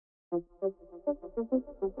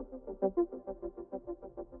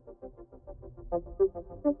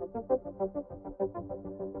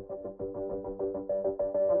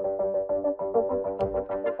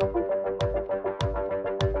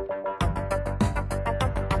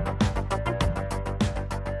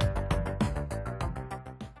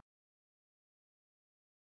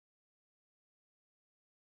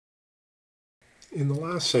In the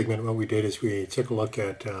last segment, what we did is we took a look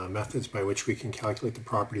at methods by which we can calculate the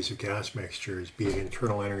properties of gas mixtures, be it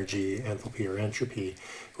internal energy, enthalpy, or entropy.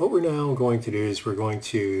 What we're now going to do is we're going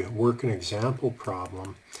to work an example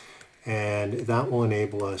problem, and that will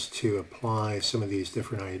enable us to apply some of these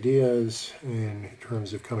different ideas in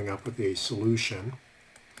terms of coming up with a solution.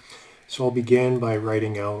 So I'll begin by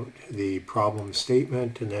writing out the problem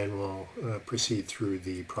statement, and then we'll proceed through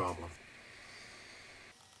the problem.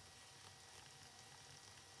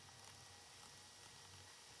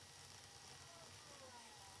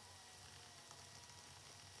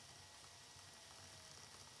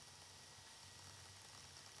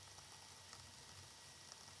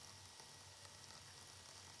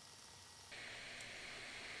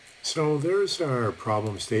 So there's our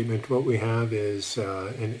problem statement. What we have is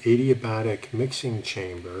an adiabatic mixing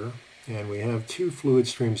chamber, and we have two fluid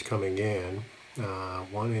streams coming in.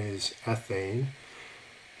 One is ethane,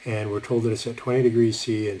 and we're told that it's at 20 degrees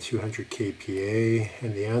C and 200 kPa,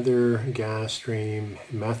 and the other gas stream,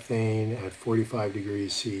 methane, at 45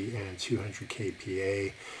 degrees C and 200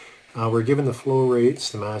 kPa. We're given the flow rates,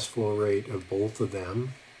 the mass flow rate of both of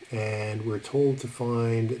them, and we're told to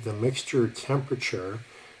find the mixture temperature.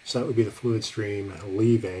 So that would be the fluid stream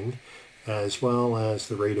leaving, as well as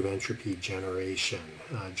the rate of entropy generation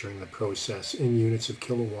during the process in units of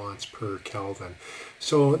kilowatts per Kelvin.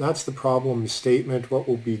 So that's the problem statement. What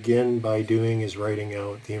we'll begin by doing is writing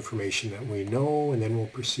out the information that we know, and then we'll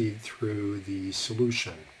proceed through the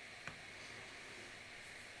solution.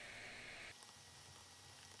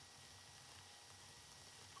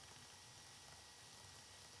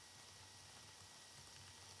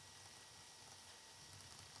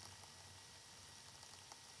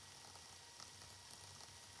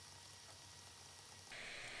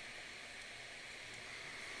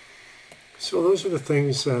 So those are the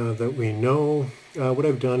things that we know. What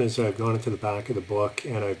I've done is I've gone into the back of the book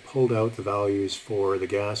and I've pulled out the values for the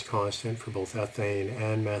gas constant for both ethane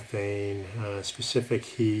and methane, specific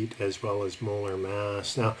heat, as well as molar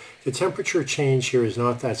mass. Now, the temperature change here is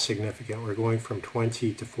not that significant. We're going from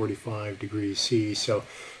 20 to 45 degrees C, so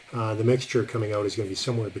the mixture coming out is going to be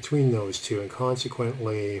somewhere between those two, and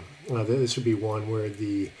consequently, this would be one where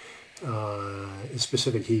the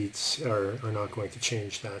specific heats are not going to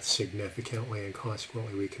change that significantly, and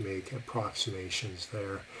consequently we can make approximations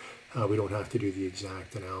there. We don't have to do the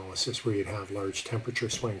exact analysis where you'd have large temperature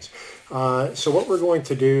swings. So what we're going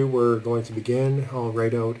to do, we're going to begin. I'll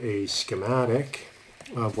write out a schematic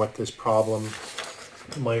of what this problem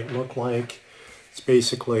might look like. It's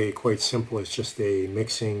basically quite simple. It's just a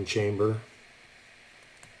mixing chamber.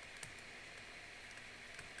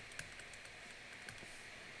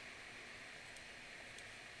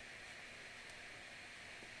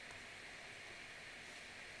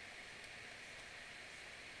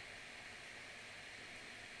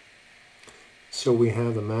 So we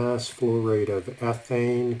have a mass flow rate of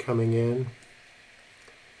ethane coming in,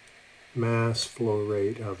 mass flow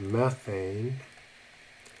rate of methane,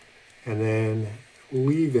 and then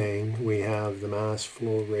leaving we have the mass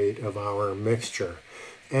flow rate of our mixture.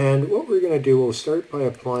 And what we're going to do, we'll start by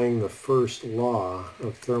applying the first law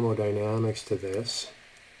of thermodynamics to this.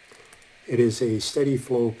 It is a steady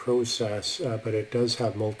flow process, but it does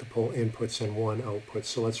have multiple inputs and one output.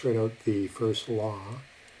 So let's write out the first law.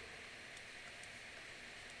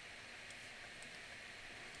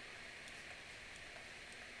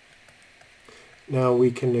 Now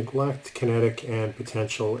we can neglect kinetic and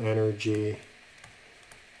potential energy.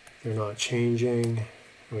 They're not changing.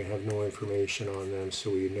 We have no information on them, so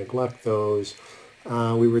we neglect those.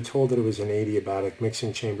 We were told that it was an adiabatic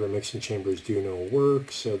mixing chamber. Mixing chambers do no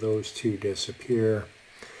work, so those two disappear.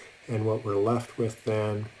 And what we're left with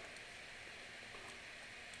then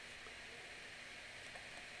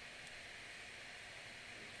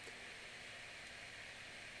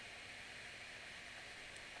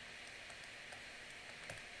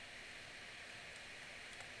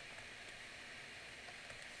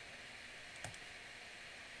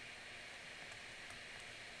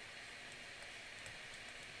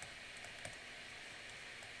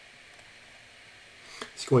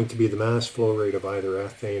it's going to be the mass flow rate of either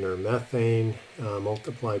ethane or methane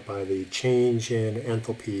multiplied by the change in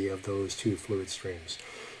enthalpy of those two fluid streams.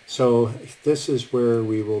 So this is where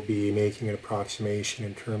we will be making an approximation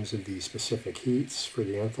in terms of the specific heats for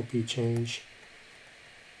the enthalpy change.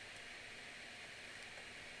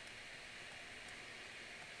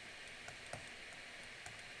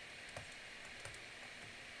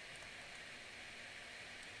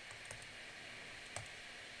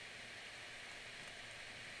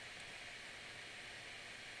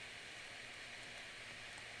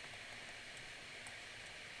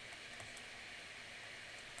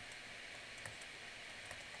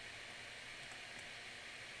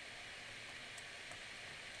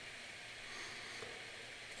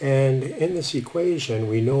 And in this equation,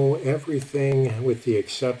 we know everything with the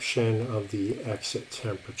exception of the exit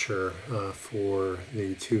temperature for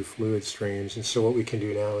the two fluid streams. And so what we can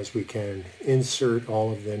do now is we can insert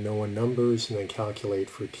all of the known numbers and then calculate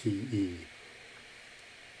for TE.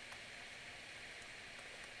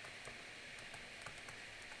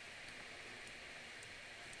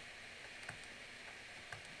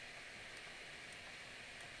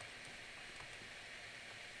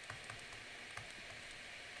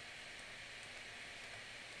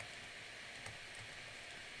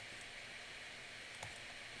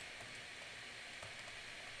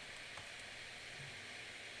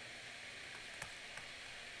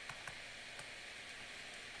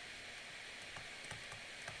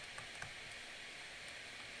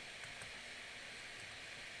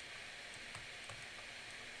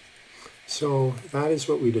 So that is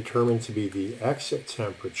what we determined to be the exit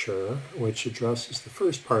temperature, which addresses the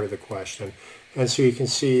first part of the question. And so you can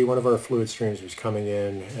see one of our fluid streams was coming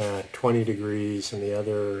in at 20 degrees and the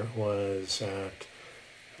other was at,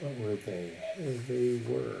 what were they? They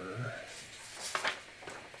were,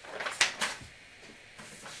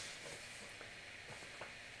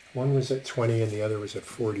 one was at 20 and the other was at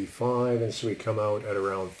 45, and so we come out at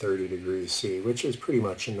around 30 degrees C, which is pretty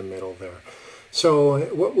much in the middle there. So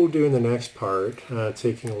what we'll do in the next part,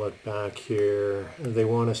 taking a look back here, they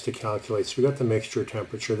want us to calculate, so we got the mixture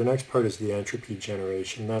temperature. The next part is the entropy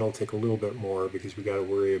generation. That'll take a little bit more because we got to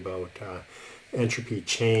worry about entropy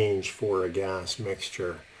change for a gas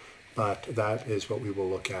mixture. But that is what we will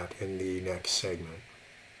look at in the next segment.